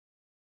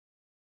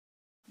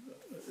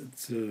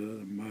it's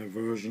my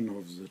version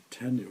of the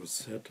Tenyo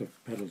set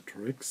of pedal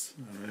tricks.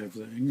 I have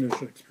the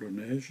English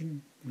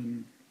explanation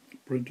in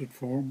printed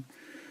form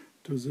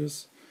to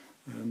this,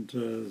 and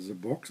the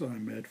box I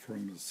made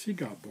from a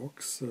cigar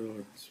box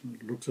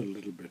looks a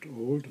little bit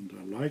old, and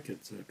I like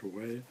it that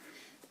way.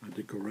 I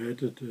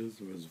decorated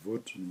it with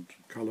wood and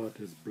colored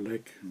it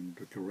black and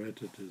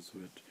decorated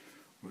it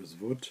with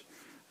wood,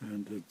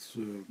 and it's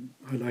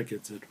I like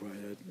it that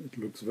way. It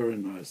looks very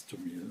nice to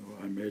me.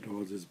 I made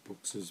all these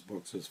boxes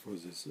for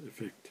this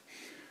effect.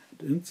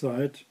 And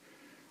inside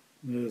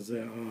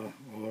there are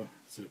all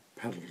the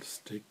pedal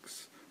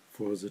sticks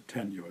for the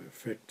Tenyo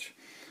effect.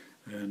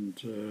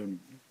 And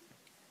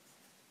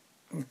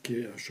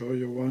okay, I'll show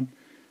you one.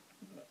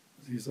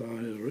 These are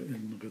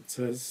in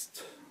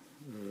recessed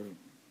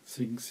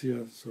things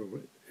here, so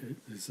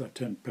these are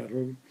 10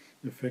 pedal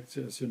effects,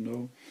 as you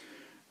know,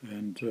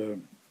 and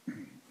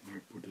I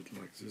put it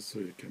like this so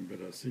you can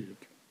better see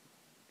it.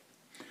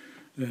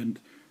 And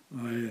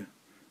I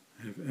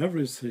have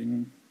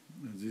everything,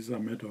 these are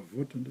made of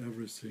wood, and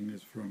everything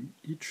is from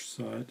each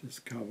side is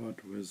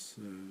covered with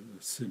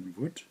thin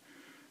wood.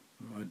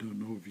 I don't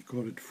know, we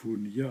call it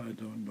furnier, I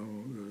don't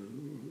know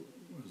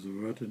the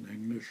word in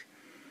English,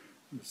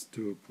 is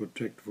to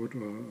protect wood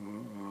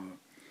or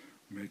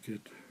make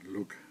it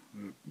look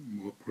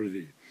more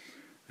pretty.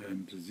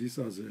 And these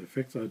are the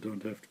effects. I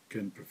don't have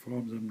can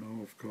perform them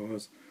now, of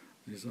course.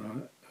 These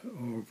are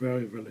all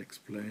very well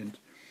explained,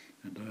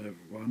 and I have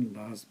one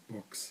last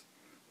box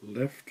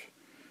left,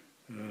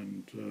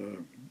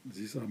 and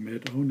these are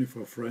made only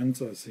for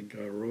friends. I think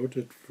I wrote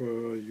it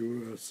for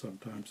you some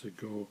times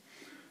ago,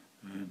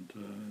 and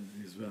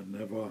these were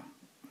never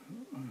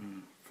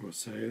for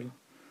sale,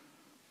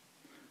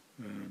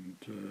 and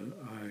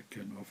I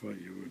can offer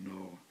you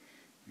now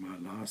my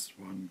last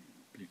one,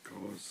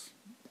 because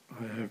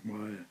I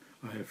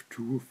have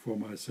two for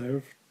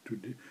myself.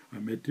 I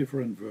made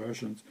different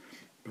versions,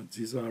 but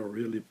these are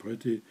really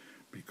pretty,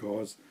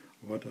 because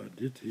what I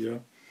did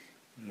here,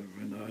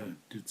 when I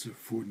did the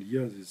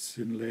furnier, these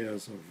thin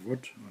layers of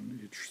wood on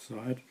each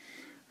side,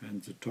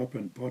 and the top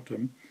and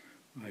bottom,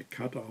 I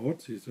cut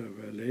out, these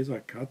were laser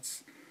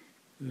cuts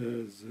for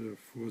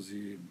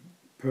the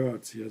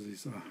parts here.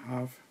 These are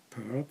half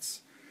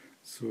parts,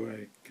 so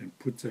I can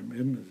put them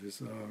in.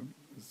 These are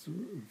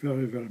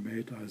very well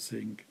made, I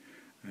think,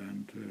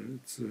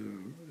 and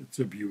it's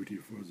a beauty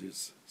for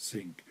this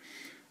thing.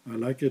 I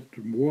like it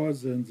more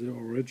than the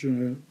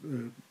original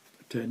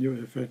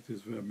Tenyo effect.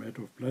 These were made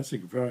of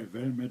plastic, very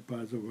well made,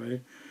 by the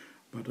way,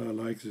 but I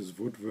like this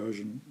wood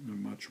version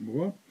much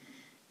more.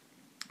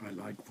 I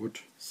like wood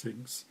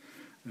things,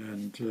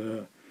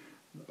 and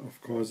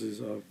of course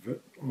these are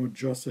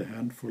just a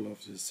handful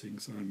of these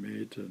things I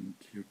made, and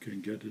you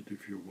can get it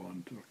if you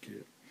want.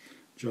 Okay,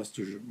 just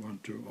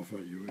want to offer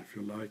you. If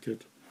you like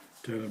it,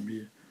 tell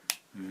me,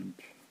 and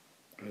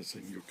I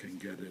think you can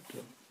get it.